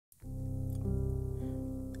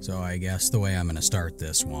So I guess the way I'm going to start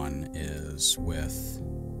this one is with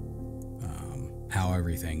how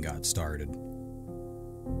everything got started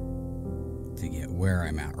to get where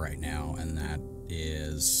I'm at right now, and that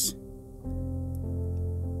is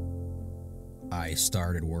I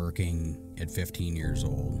started working at 15 years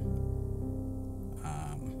old,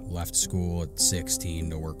 left school at 16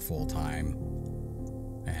 to work full-time,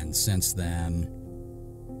 and since then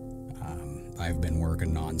I've been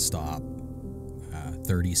working non-stop,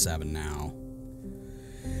 37 now.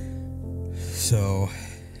 So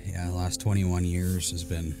yeah, the last 21 years has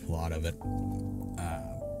been a lot of it.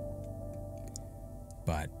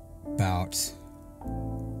 But about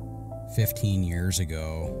 15 years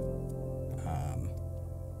ago,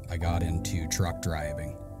 I got into truck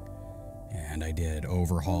driving, and I did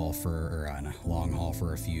overhaul a long haul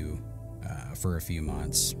for a few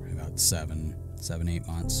months, about 7-8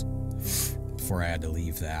 months before I had to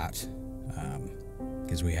leave that,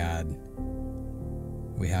 because we had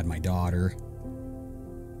my daughter,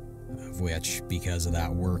 of which, because of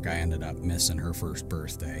that work, I ended up missing her first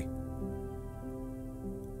birthday.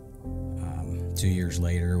 2 years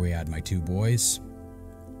later, we had my 2 boys,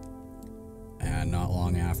 and not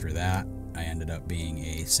long after that, I ended up being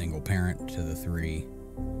a single parent to the 3.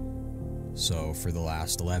 So for the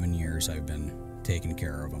last 11 years, I've been taking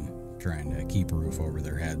care of them, trying to keep a roof over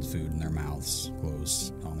their heads, food in their mouths,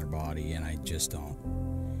 clothes on their body, and I just don't.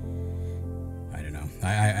 I don't know.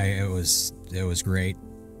 It was great.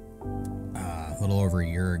 A little over a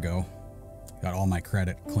year ago, got all my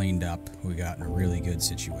credit cleaned up. We got in a really good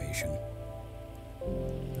situation.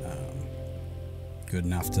 Good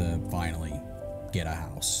enough to finally get a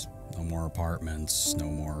house. No more apartments, no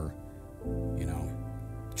more,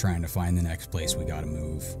 trying to find the next place we gotta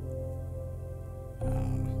move.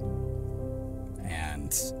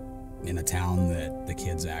 And in a town that the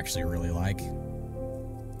kids actually really like.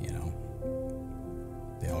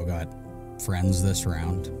 They all got friends this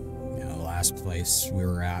round. The last place we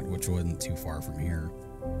were at, which wasn't too far from here,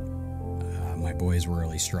 my boys were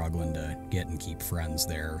really struggling to get and keep friends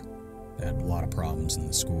there. They had a lot of problems in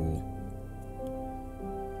the school.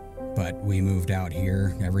 But we moved out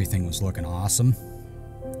here. Everything was looking awesome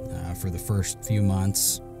for the first few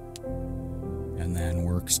months, and then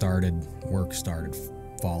work started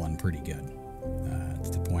falling pretty good,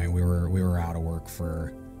 to the point we were out of work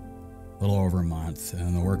for a little over a month,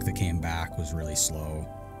 and the work that came back was really slow.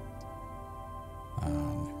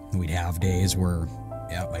 We'd have days where,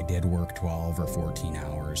 I did work 12 or 14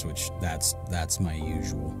 hours, which that's my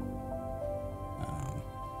usual.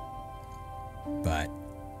 But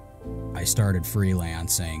I started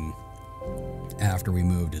freelancing after we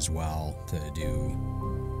moved as well, to do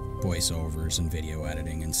voiceovers and video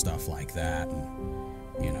editing and stuff like that. And,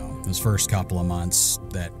 those first couple of months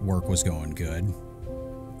that work was going good.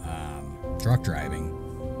 Truck driving,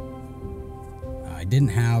 I didn't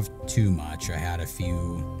have too much. I had a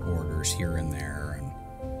few orders here and there, and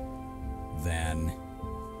then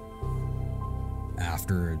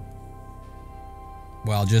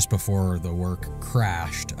just before the work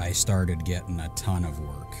crashed, I started getting a ton of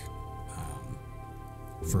work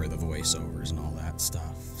for the voiceovers and all that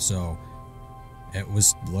stuff. So it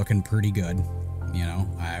was looking pretty good.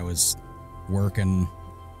 I was working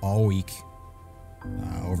all week,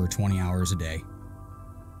 over 20 hours a day.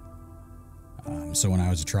 So when I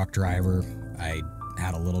was a truck driver, I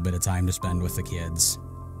had a little bit of time to spend with the kids.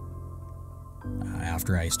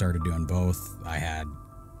 After I started doing both, I had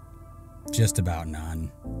just about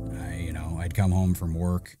none. I'd come home from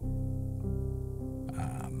work,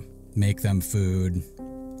 make them food,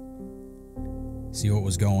 see what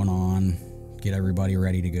was going on, get everybody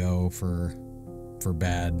ready to go for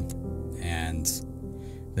bed, and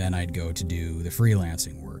then I'd go to do the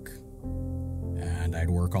freelancing work. And I'd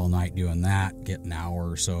work all night doing that, get an hour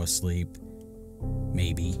or so of sleep,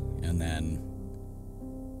 maybe, and then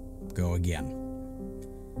go again.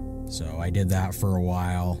 So I did that for a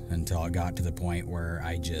while until it got to the point where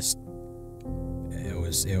it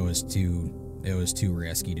was too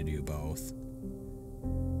risky to do both.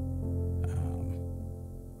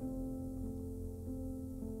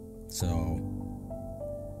 So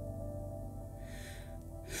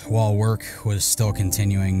while work was still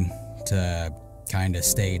continuing to kind of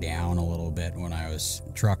stay down a little bit when I was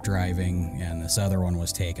truck driving, and this other one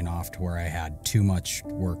was taken off to where I had too much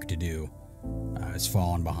work to do. I was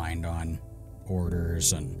falling behind on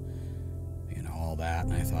orders and all that,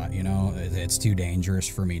 and I thought, it's too dangerous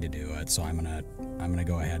for me to do it, so I'm gonna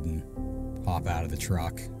go ahead and hop out of the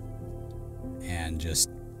truck and just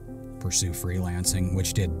pursue freelancing,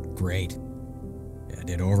 which did great. It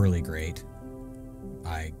did overly great.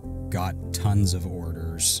 I got tons of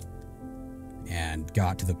orders and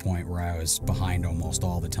got to the point where I was behind almost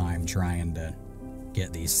all the time trying to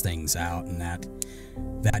get these things out, and that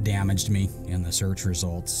damaged me in the search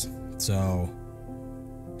results. So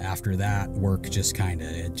after that, work just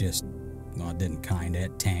it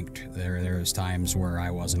tanked. There was times where I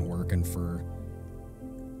wasn't working for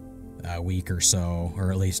a week or so,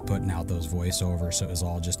 or at least putting out those voiceovers, so it was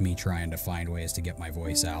all just me trying to find ways to get my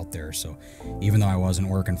voice out there. So even though I wasn't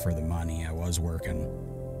working for the money, I was working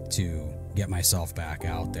to get myself back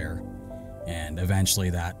out there, and eventually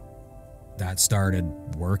that started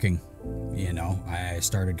working. You know, I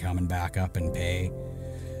started coming back up in pay.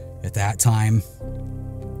 At that time,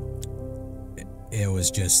 it was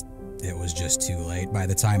just too late. By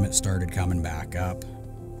the time it started coming back up,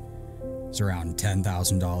 it's around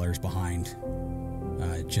 $10,000 behind,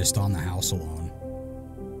 just on the house alone.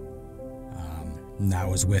 And that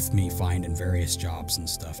was with me finding various jobs and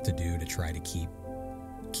stuff to do to try to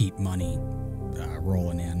keep money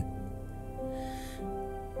rolling in.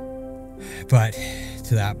 But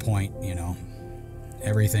to that point, you know,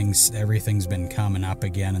 everything's been coming up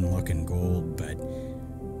again and looking gold. But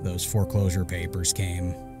those foreclosure papers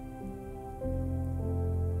came.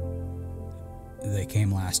 They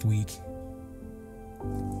came last week.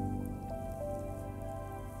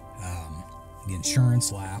 The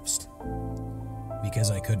insurance lapsed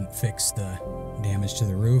because I couldn't fix the damage to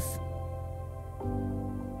the roof.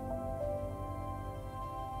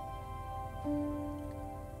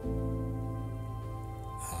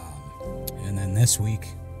 And then this week,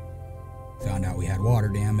 found out we had water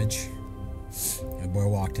damage. A boy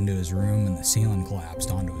walked into his room and the ceiling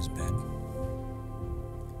collapsed onto his bed.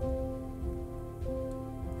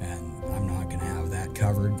 And I'm not going to have that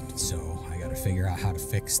covered, so I got to figure out how to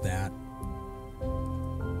fix that.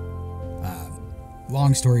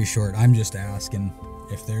 Long story short, I'm just asking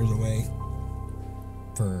if there's a way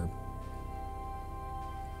for,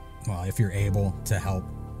 well, if you're able to help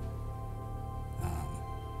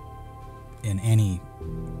in any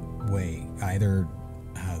way, either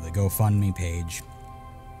the GoFundMe page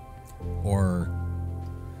or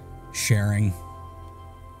sharing,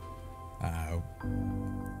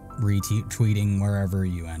 retweeting wherever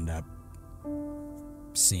you end up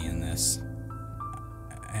seeing this.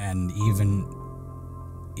 And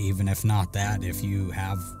even if not that, if you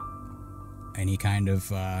have any kind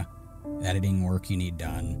of editing work you need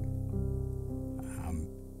done,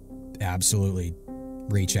 absolutely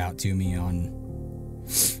reach out to me on.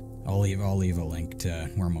 I'll leave a link to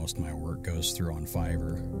where most of my work goes through on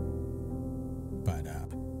Fiverr. But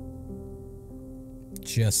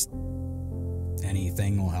just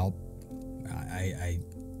anything will help. I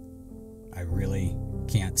really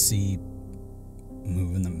can't see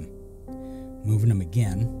moving them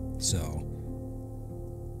again. So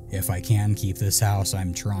if I can keep this house,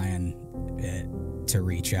 I'm trying to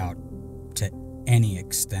reach out to any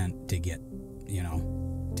extent to get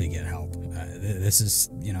help. This is,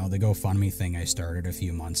 the GoFundMe thing I started a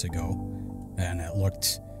few months ago, and it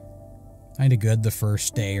looked kind of good the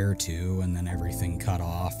first day or two, and then everything cut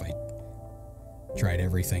off. I tried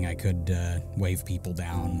everything I could to wave people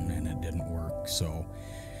down, and it didn't work. So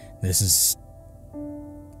this is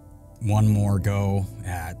one more go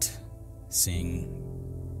at seeing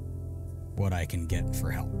what I can get for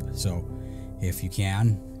help. So if you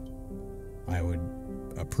can, I would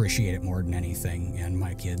appreciate it more than anything, and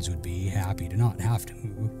my kids would be happy to not have to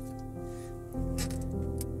move.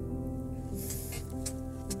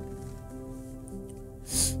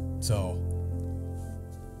 So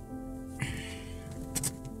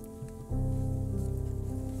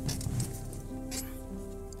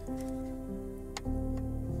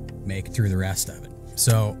make it through the rest of it.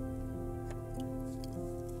 So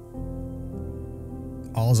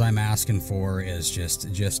all I'm asking for is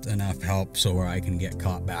just enough help so where I can get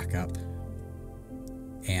caught back up.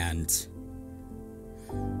 And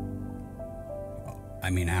I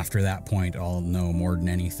mean, after that point, I'll know more than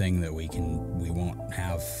anything that we won't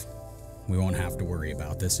have to worry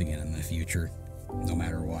about this again in the future, no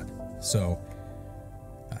matter what. So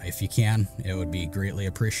if you can, it would be greatly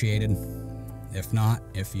appreciated. If not,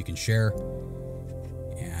 if you can share.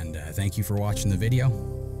 And thank you for watching the video.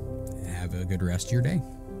 Have a good rest of your day.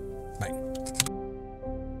 Bye.